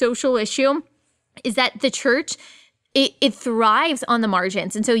other social issue, is that the church, it thrives on the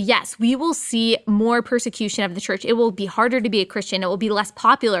margins. And so, yes, we will see more persecution of the church. It will be harder to be a Christian. It will be less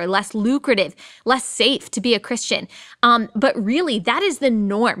popular, less lucrative, less safe to be a Christian. But really, that is the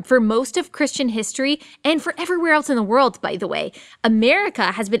norm for most of Christian history and for everywhere else in the world, by the way.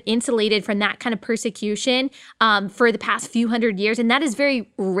 America has been insulated from that kind of persecution for the past few hundred years, and that is very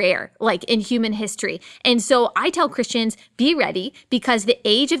rare, like in human history. And so I tell Christians, be ready, because the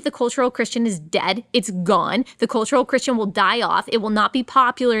age of the cultural Christian is dead. It's gone. The cultural Christian will die off. It will not be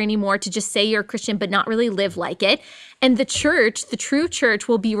popular anymore to just say you're a Christian but not really live like it. And the church, the true church,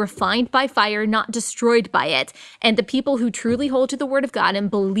 will be refined by fire, not destroyed by it. And the people who truly hold to the word of God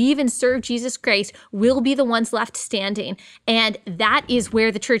and believe and serve Jesus Christ will be the ones left standing. And that is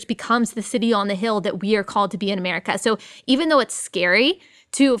where the church becomes the city on the hill that we are called to be in America. So even though it's scary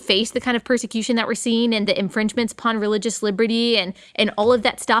to face the kind of persecution that we're seeing and the infringements upon religious liberty and all of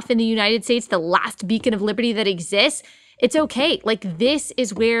that stuff in the United States, the last beacon of liberty that exists, it's okay. Like, this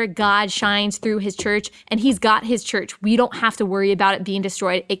is where God shines through his church, and he's got his church. We don't have to worry about it being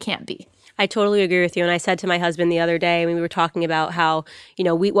destroyed. It can't be. I totally agree with you. And I said to my husband the other day, when we were talking about how,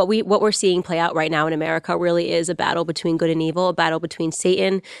 what we're seeing play out right now in America really is a battle between good and evil, a battle between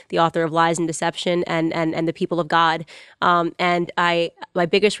Satan, the author of lies and deception, and the people of God. And my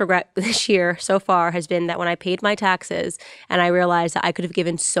biggest regret this year so far has been that when I paid my taxes and I realized that I could have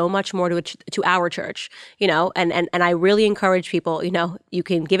given so much more to our church, and I really encourage people, you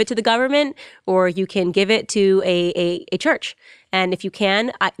can give it to the government or you can give it to a church. And if you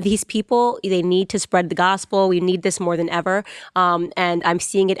can, these people, they need to spread the gospel. We need this more than ever. And I'm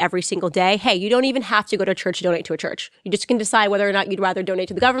seeing it every single day. Hey, you don't even have to go to church to donate to a church. You just can decide whether or not you'd rather donate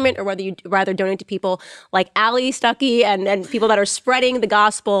to the government or whether you'd rather donate to people like Allie Stuckey and people that are spreading the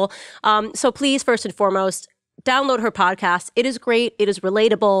gospel. So please, first and foremost, download her podcast. It is great. It is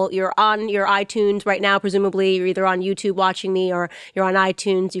relatable. You're on your iTunes right now, presumably. You're either on YouTube watching me or you're on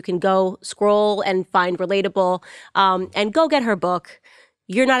iTunes. You can go scroll and find Relatable and go get her book,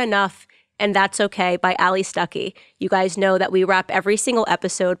 You're Not Enough, and That's Okay, by Allie Stuckey. You guys know that we wrap every single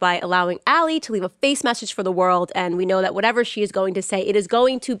episode by allowing Allie to leave a face message for the world, and we know that whatever she is going to say, it is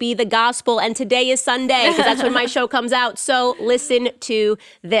going to be the gospel, and today is Sunday, because that's when my show comes out, so listen to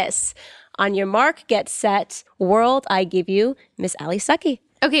this. On your mark, get set, world, I give you Miss Allie Stuckey.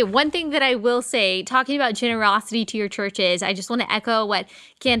 Okay, one thing that I will say, talking about generosity to your churches, I just want to echo what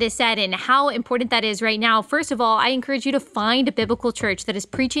Candace said and how important that is right now. First of all, I encourage you to find a biblical church that is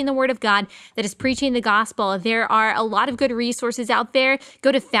preaching the word of God, that is preaching the gospel. There are a lot of good resources out there.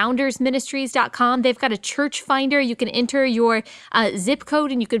 Go to foundersministries.com. They've got a church finder. You can enter your zip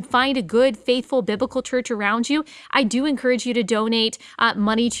code and you can find a good, faithful, biblical church around you. I do encourage you to donate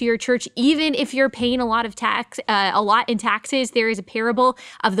money to your church, even if you're paying a lot in taxes. There is a parable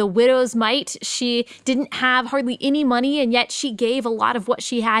of the widow's mite. She didn't have hardly any money, and yet she gave a lot of what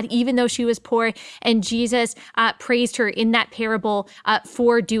she had, even though she was poor. And Jesus praised her in that parable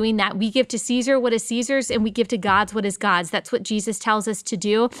for doing that. We give to Caesar what is Caesar's, and we give to God's what is God's. That's what Jesus tells us to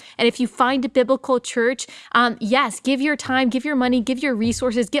do. And if you find a biblical church, yes, give your time, give your money, give your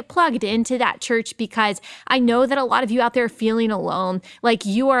resources, get plugged into that church, because I know that a lot of you out there are feeling alone, like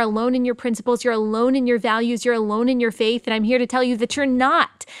you are alone in your principles, you're alone in your values, you're alone in your faith. And I'm here to tell you that you're not.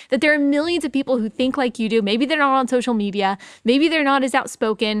 That there are millions of people who think like you do. Maybe they're not on social media. Maybe they're not as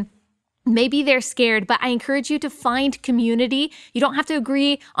outspoken. Maybe they're scared, but I encourage you to find community. You don't have to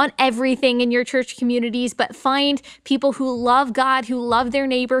agree on everything in your church communities, but find people who love God, who love their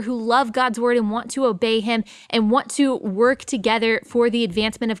neighbor, who love God's word and want to obey him and want to work together for the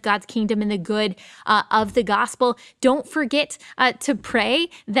advancement of God's kingdom and the good of the gospel. Don't forget to pray.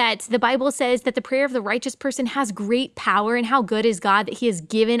 That the Bible says that the prayer of the righteous person has great power, and how good is God that he has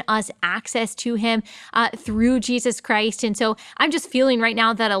given us access to him through Jesus Christ. And so I'm just feeling right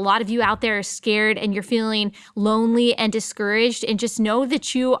now that a lot of you out there are scared and you're feeling lonely and discouraged, and just know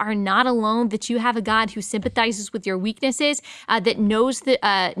that you are not alone, that you have a God who sympathizes with your weaknesses, that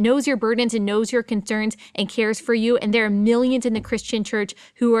knows your burdens and knows your concerns and cares for you. And there are millions in the Christian church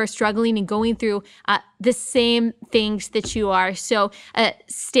who are struggling and going through the same things that you are. So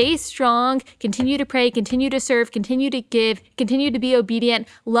stay strong, continue to pray, continue to serve, continue to give, continue to be obedient,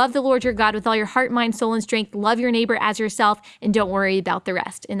 love the Lord your God with all your heart, mind, soul, and strength, love your neighbor as yourself, and don't worry about the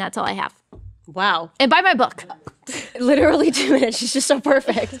rest. And that's all I have. Wow. And buy my book. Literally 2 minutes. She's just so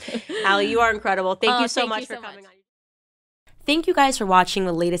perfect. Allie, you are incredible. Thank you so much for coming on. Thank you guys for watching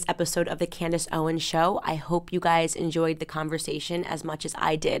the latest episode of the Candace Owens Show. I hope you guys enjoyed the conversation as much as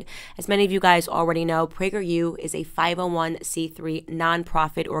I did. As many of you guys already know, PragerU is a 501c3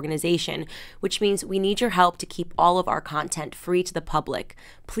 nonprofit organization, which means we need your help to keep all of our content free to the public.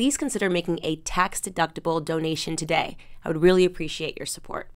 Please consider making a tax-deductible donation today. I would really appreciate your support.